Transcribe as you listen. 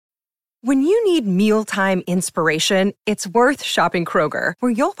When you need mealtime inspiration, it's worth shopping Kroger,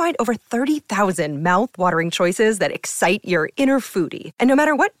 where you'll find over 30,000 mouth-watering choices that excite your inner foodie. And no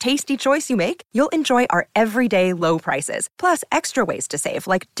matter what tasty choice you make, you'll enjoy our everyday low prices, plus extra ways to save,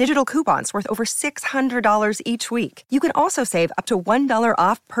 like digital coupons worth over $600 each week. You can also save up to $1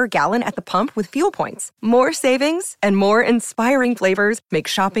 off per gallon at the pump with fuel points. More savings and more inspiring flavors make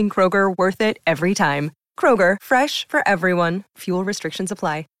shopping Kroger worth it every time. Kroger, fresh for everyone. Fuel restrictions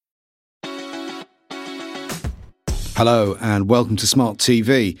apply. Hello and welcome to Smart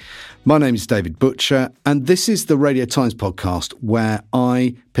TV. My name is David Butcher and this is the Radio Times podcast where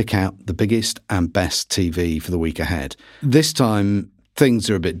I pick out the biggest and best TV for the week ahead. This time things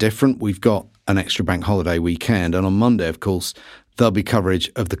are a bit different. We've got an extra bank holiday weekend and on Monday, of course, there'll be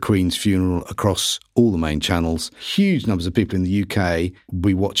coverage of the Queen's funeral across all the main channels. Huge numbers of people in the UK will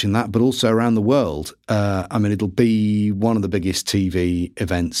be watching that, but also around the world. It'll be one of the biggest TV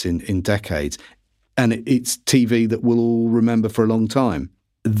events in decades. And it's TV that we'll all remember for a long time.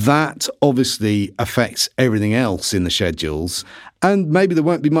 That obviously affects everything else in the schedules. And maybe there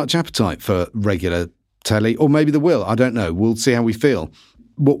won't be much appetite for regular telly, or maybe there will. I don't know. We'll see how we feel.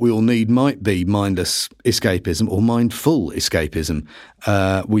 What we all need might be mindless escapism or mindful escapism.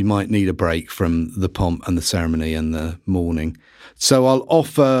 We might need a break from the pomp and the ceremony and the mourning. So I'll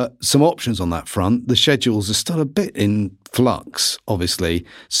offer some options on that front. The schedules are still a bit in flux, obviously.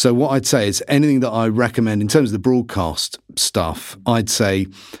 So what I'd say is anything that I recommend in terms of the broadcast stuff, I'd say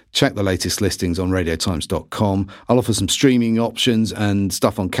check the latest listings on radiotimes.com. I'll offer some streaming options and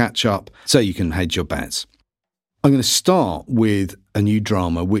stuff on catch-up so you can hedge your bets. I'm going to start with a new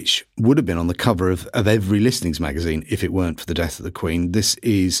drama which would have been on the cover of every listings magazine if it weren't for the death of the Queen. This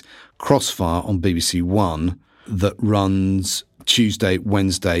is Crossfire on BBC One that runs Tuesday,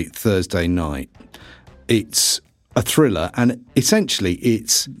 Wednesday, Thursday night. It's a thriller and essentially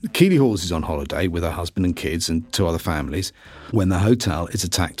it's Keeley Hawes is on holiday with her husband and kids and two other families when the hotel is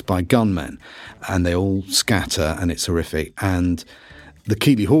attacked by gunmen and they all scatter and it's horrific. And the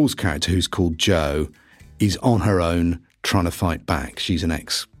Keeley Hawes character, who's called Jo, is on her own trying to fight back. She's an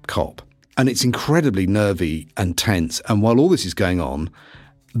ex-cop. And it's incredibly nervy and tense. And while all this is going on,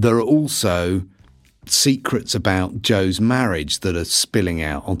 there are also secrets about Jo's marriage that are spilling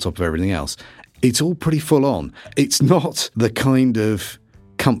out on top of everything else. It's all pretty full on. It's not the kind of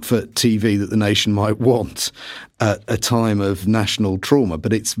comfort TV that the nation might want at a time of national trauma,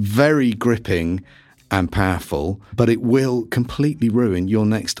 but it's very gripping and powerful, but it will completely ruin your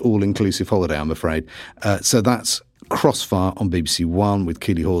next all-inclusive holiday, I'm afraid. So that's Crossfire on BBC One with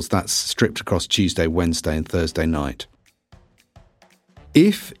Keeley Hawes. That's stripped across Tuesday, Wednesday and Thursday night.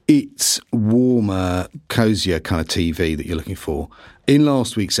 If it's warmer, cosier kind of TV that you're looking for, in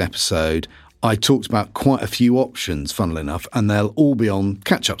last week's episode, I talked about quite a few options, funnily enough, and they'll all be on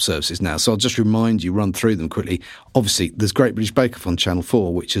catch-up services now. So I'll just run through them quickly. Obviously, there's Great British Bake Off on Channel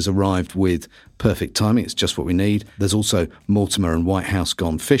 4, which has arrived with perfect timing. It's just what we need. There's also Mortimer and Whitehouse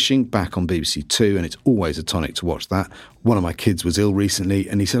Gone Fishing, back on BBC Two, and it's always a tonic to watch that. One of my kids was ill recently,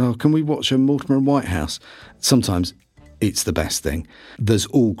 and he said, can we watch a Mortimer and Whitehouse? Sometimes it's the best thing. There's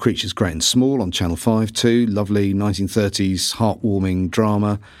All Creatures Great and Small on Channel 5 too. Lovely 1930s heartwarming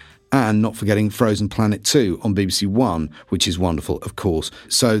drama. And not forgetting Frozen Planet 2 on BBC One, which is wonderful, of course.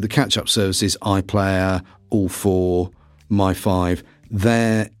 So the catch-up services, iPlayer, All4, My5,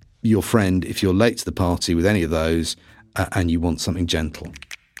 they're your friend if you're late to the party with any of those and you want something gentle.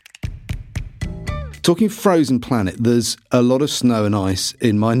 Talking Frozen Planet, there's a lot of snow and ice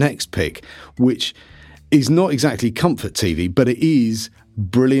in my next pick, which is not exactly comfort TV, but it is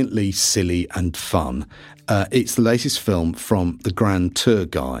brilliantly silly and fun. It's the latest film from the Grand Tour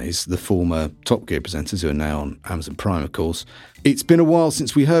guys, the former Top Gear presenters who are now on Amazon Prime, of course. It's been a while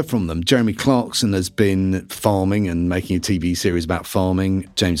since we heard from them. Jeremy Clarkson has been farming and making a TV series about farming.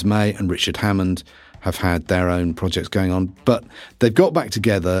 James May and Richard Hammond have had their own projects going on. But they've got back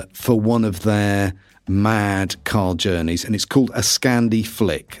together for one of their mad car journeys, and it's called A Scandi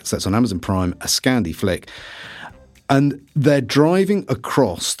Flick. So that's on Amazon Prime, A Scandi Flick. And they're driving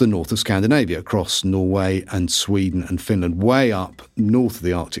across the north of Scandinavia, across Norway and Sweden and Finland, way up north of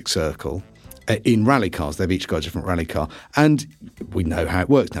the Arctic Circle, in rally cars. They've each got a different rally car. And we know how it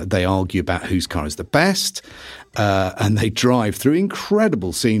works now. They argue about whose car is the best, and they drive through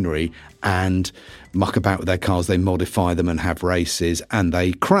incredible scenery and muck about with their cars. They modify them and have races, and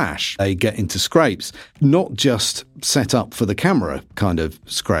they crash. They get into scrapes, not just set up for the camera kind of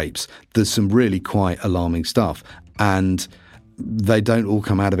scrapes. There's some really quite alarming stuff. And they don't all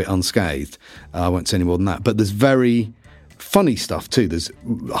come out of it unscathed. I won't say any more than that. But there's very funny stuff too. There's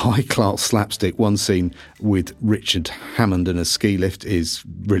high-class slapstick. One scene with Richard Hammond in a ski lift is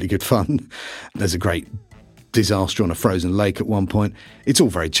really good fun. There's a great disaster on a frozen lake at one point. It's all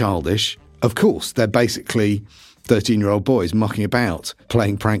very childish. Of course, they're basically 13-year-old boys mucking about,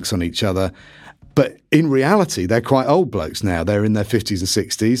 playing pranks on each other. But in reality, they're quite old blokes now. They're in their 50s and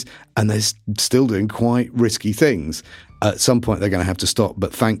 60s, and they're still doing quite risky things. At some point, they're going to have to stop,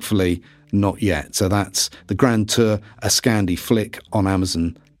 but thankfully, not yet. So that's The Grand Tour, a Scandi flick on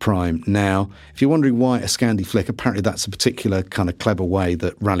Amazon Prime now. If you're wondering why a Scandi flick, apparently that's a particular kind of clever way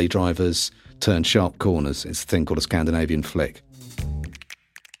that rally drivers turn sharp corners. It's a thing called a Scandinavian flick.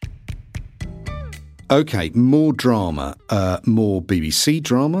 OK, more drama, more BBC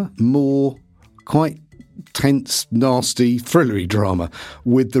drama, more quite tense, nasty, thrillery drama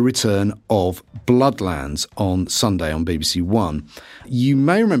with the return of Bloodlands on Sunday on BBC One. You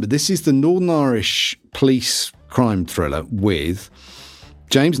may remember this is the Northern Irish police crime thriller with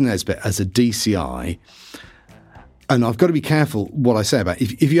James Nesbitt as a DCI. And I've got to be careful what I say about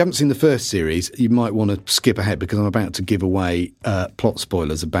it. If you haven't seen the first series, you might want to skip ahead because I'm about to give away plot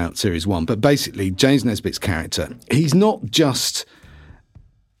spoilers about Series 1. But basically, James Nesbitt's character, he's not just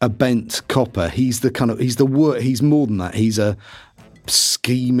a bent copper. He's more than that. He's a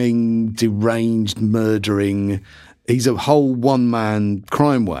scheming, deranged, murdering. He's a whole one-man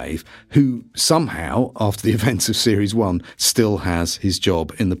crime wave who somehow, after the events of Series 1, still has his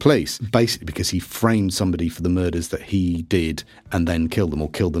job in the police, basically because he framed somebody for the murders that he did and then killed them, or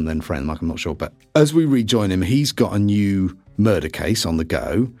killed them then framed them, I'm not sure. But as we rejoin him, he's got a new murder case on the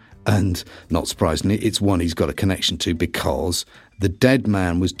go, and not surprisingly, it's one he's got a connection to because the dead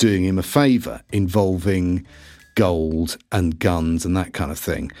man was doing him a favour involving gold and guns and that kind of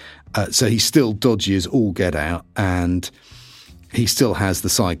thing. So he's still dodgy as all get out, and he still has the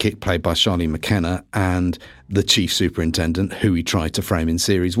sidekick played by Charlene McKenna and the chief superintendent who he tried to frame in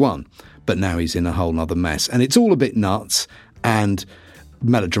Series 1. But now he's in a whole nother mess. And it's all a bit nuts and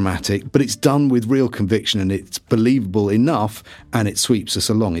melodramatic, but it's done with real conviction and it's believable enough, and it sweeps us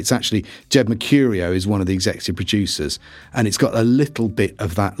along. It's actually, Jed Mercurio is one of the executive producers, and it's got a little bit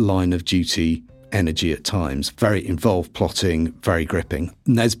of that Line of Duty energy at times. Very involved plotting, very gripping.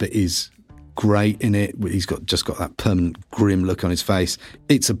 Nesbitt is great in it. He's just got that permanent grim look on his face.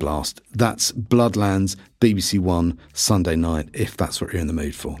 It's a blast. That's Bloodlands, BBC One, Sunday night, if that's what you're in the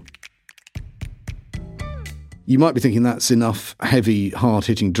mood for. You might be thinking that's enough heavy,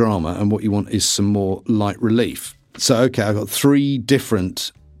 hard-hitting drama, and what you want is some more light relief. So, OK, I've got three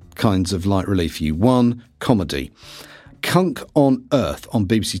different kinds of light relief for you. One, comedy. Cunk on Earth on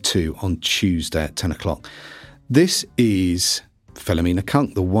BBC Two on Tuesday at 10 o'clock. This is Philomena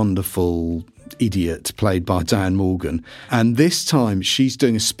Cunk, the wonderful idiot played by Diane Morgan. And this time she's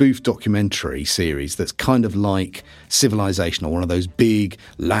doing a spoof documentary series that's kind of like Civilization, or one of those big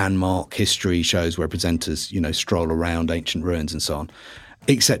landmark history shows where presenters, stroll around ancient ruins and so on.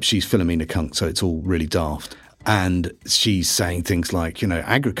 Except she's Philomena Cunk, so it's all really daft. And she's saying things like,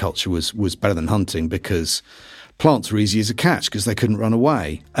 agriculture was better than hunting because plants were easy as a catch because they couldn't run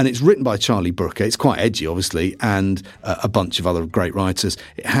away. And it's written by Charlie Brooker. It's quite edgy, obviously, and a bunch of other great writers.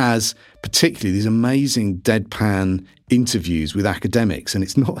 It has particularly these amazing deadpan interviews with academics, and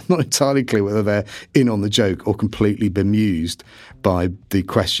it's not entirely clear whether they're in on the joke or completely bemused by the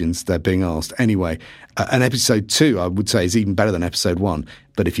questions they're being asked. Anyway, and episode 2, I would say, is even better than episode 1.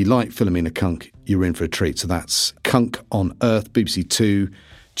 But if you like Philomena Cunk, you're in for a treat. So that's Cunk on Earth, BBC 2,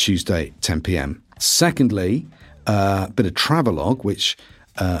 Tuesday, 10 p.m. Secondly, a bit of travelogue, which,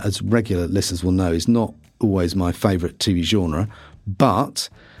 as regular listeners will know, is not always my favourite TV genre, but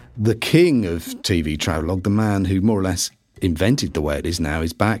the king of TV travelogue, the man who more or less invented the way it is now,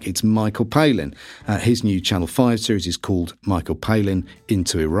 is back. It's Michael Palin. His new Channel 5 series is called Michael Palin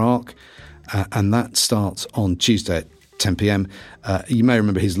Into Iraq, and that starts on Tuesday at 10 p.m. You may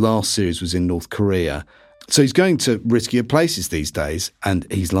remember his last series was in North Korea. So he's going to riskier places these days, and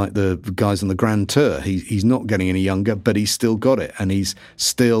he's like the guys on the Grand Tour. He's not getting any younger, but he's still got it, and he's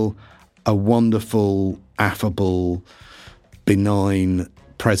still a wonderful, affable, benign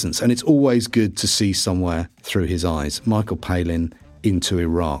presence. And it's always good to see somewhere through his eyes. Michael Palin Into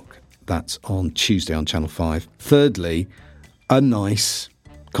Iraq. That's on Tuesday on Channel 5. Thirdly, a nice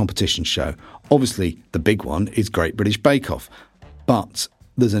competition show. Obviously, the big one is Great British Bake Off, but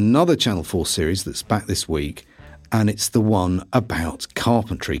there's another Channel 4 series that's back this week, and it's the one about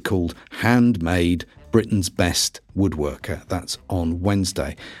carpentry called Handmade, Britain's Best Woodworker. That's on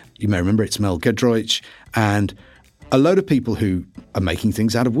Wednesday. You may remember it's Mel Giedroyc and a load of people who are making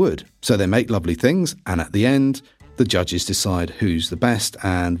things out of wood. So they make lovely things, and at the end, the judges decide who's the best,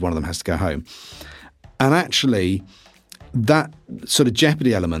 and one of them has to go home. And actually, that sort of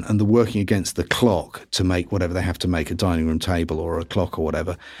jeopardy element and the working against the clock to make whatever they have to make, a dining room table or a clock or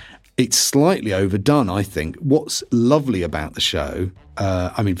whatever, it's slightly overdone, I think. What's lovely about the show,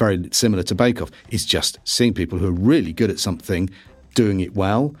 very similar to Bake Off, is just seeing people who are really good at something, doing it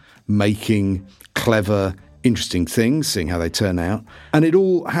well, making clever, interesting things, seeing how they turn out. And it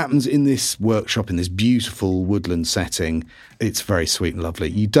all happens in this workshop, in this beautiful woodland setting. It's very sweet and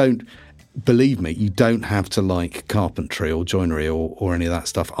lovely. Believe me, you don't have to like carpentry or joinery or any of that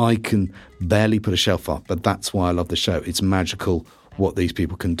stuff. I can barely put a shelf up, but that's why I love the show. It's magical what these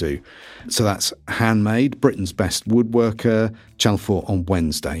people can do. So that's Handmade, Britain's Best Woodworker, Channel 4 on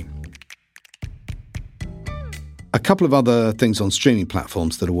Wednesday. A couple of other things on streaming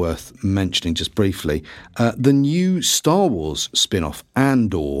platforms that are worth mentioning just briefly. The new Star Wars spin-off,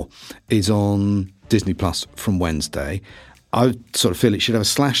 Andor, is on Disney Plus from Wednesday. I sort of feel it should have a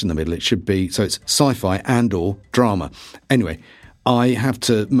slash in the middle. It should be, so it's sci-fi and/or drama. Anyway, I have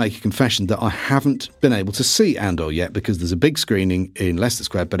to make a confession that I haven't been able to see Andor yet because there's a big screening in Leicester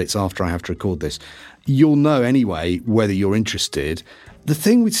Square, but it's after I have to record this. You'll know anyway whether you're interested. The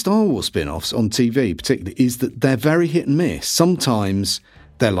thing with Star Wars spin-offs on TV particularly is that they're very hit and miss. Sometimes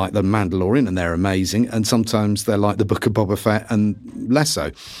they're like The Mandalorian and they're amazing, and sometimes they're like The Book of Boba Fett and less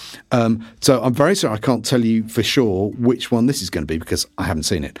so. So I'm very sorry I can't tell you for sure which one this is going to be because I haven't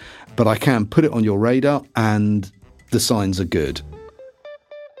seen it. But I can put it on your radar and the signs are good.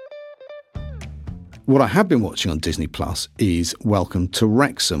 What I have been watching on Disney Plus is Welcome to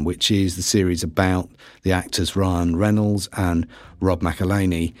Wrexham, which is the series about the actors Ryan Reynolds and Rob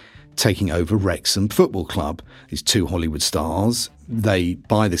McElhenney taking over Wrexham Football Club. These two Hollywood stars. They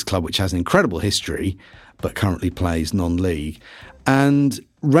buy this club, which has an incredible history, but currently plays non-league. And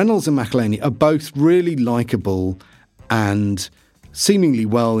Reynolds and McElhenney are both really likeable and seemingly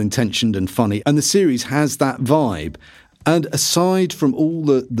well-intentioned and funny. And the series has that vibe. And aside from all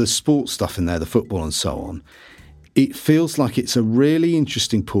the sports stuff in there, the football and so on, it feels like it's a really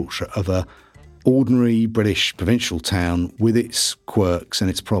interesting portrait of a ordinary British provincial town with its quirks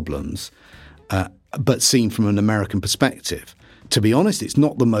and its problems, but seen from an American perspective. To be honest, it's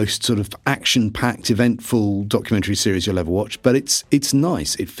not the most sort of action-packed, eventful documentary series you'll ever watch, but it's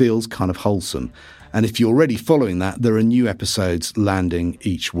nice. It feels kind of wholesome. And if you're already following that, there are new episodes landing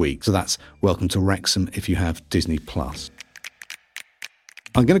each week. So that's Welcome to Wrexham if you have Disney Plus.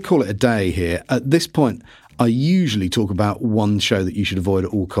 I'm going to call it a day here. At this point, I usually talk about one show that you should avoid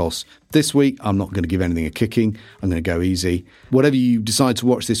at all costs. This week, I'm not going to give anything a kicking. I'm going to go easy. Whatever you decide to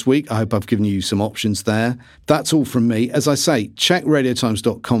watch this week, I hope I've given you some options there. That's all from me. As I say, check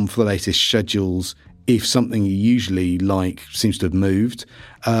radiotimes.com for the latest schedules if something you usually like seems to have moved.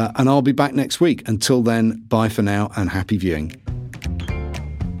 And I'll be back next week. Until then, bye for now and happy viewing.